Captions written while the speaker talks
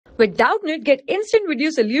With Doubtnut, get instant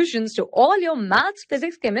video solutions to all your maths,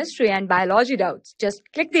 physics, chemistry, and biology doubts. Just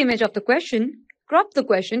click the image of the question, crop the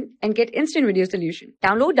question, and get instant video solution.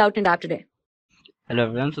 Download Doubtnut app today. Hello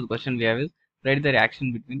everyone, so the question we have is write the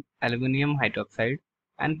reaction between aluminium hydroxide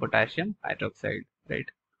and potassium hydroxide, right?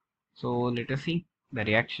 So let us see the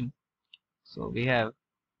reaction. So we have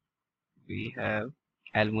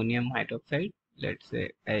aluminium hydroxide, let's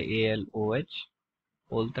say AlOH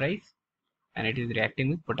whole thrice, and it is reacting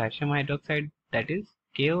with potassium hydroxide, that is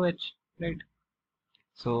KOH, right?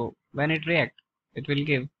 So when it reacts, it will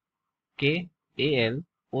give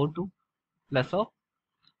KAlO2 plus of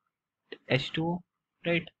H2O,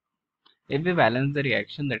 right? If we balance the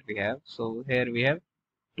reaction that we have, so here we have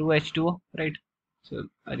 2H2O, right? So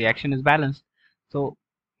a reaction is balanced. So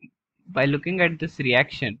by looking at this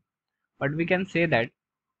reaction, what we can say that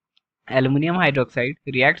aluminium hydroxide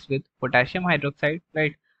reacts with potassium hydroxide,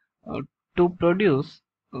 right, to produce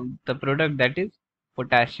the product that is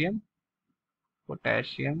potassium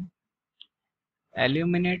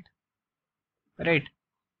aluminate, right?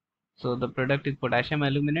 So the product is potassium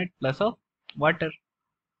aluminate plus of water.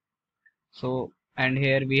 So and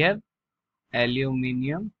here we have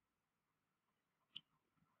aluminium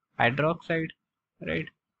hydroxide, right,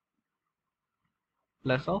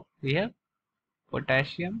 plus of we have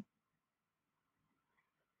potassium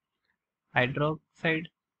hydroxide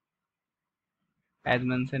as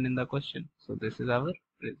mentioned in the question. So this is our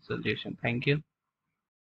solution. Thank you.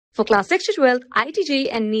 For class 6 to 12, IIT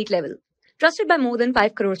JEE and NEET level. Trusted by more than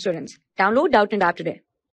 5 crore students. Download Doubtnut app today.